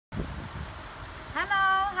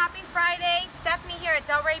at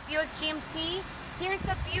Delray Buick GMC. Here's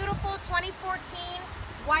the beautiful 2014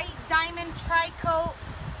 white diamond tri-coat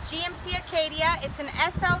GMC Acadia. It's an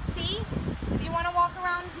SLT. If you want to walk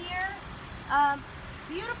around here,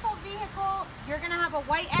 beautiful vehicle. You're going to have a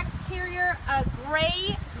white exterior, a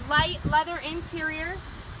gray light leather interior.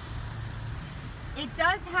 It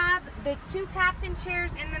does have the two captain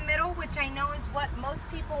chairs in the middle, which I know is what most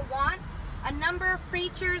people want. A number of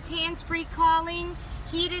features: hands-free calling,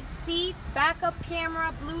 heated seats, backup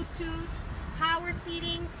camera, Bluetooth, power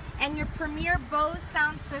seating, and your premier Bose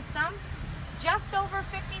sound system. Just over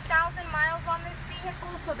 50,000 miles on this vehicle,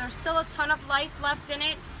 so there's still a ton of life left in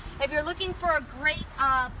it. If you're looking for a great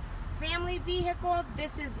family vehicle,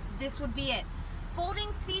 this would be it.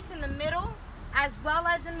 Folding seats in the middle as well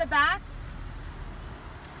as in the back.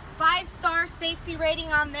 5-star safety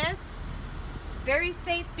rating on this. Very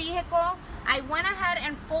safe vehicle. I went ahead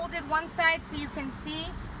and folded one side so you can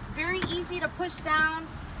see. Very easy to push down.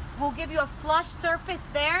 We'll give you a flush surface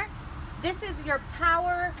there. This is your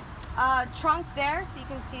power trunk there, so you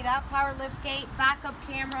can see that. Power lift gate, backup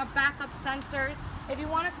camera, backup sensors. If you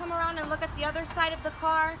want to come around and look at the other side of the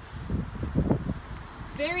car,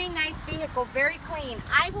 very nice vehicle, very clean.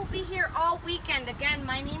 I will be here all weekend. Again,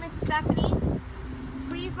 my name is Stephanie.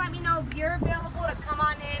 Please let me know if you're available to come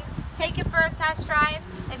on in, take it for a test drive.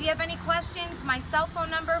 If you have any questions, my cell phone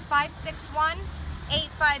number,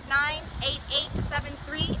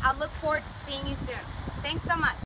 561-859-8873. I look forward to seeing you soon. Thanks so much.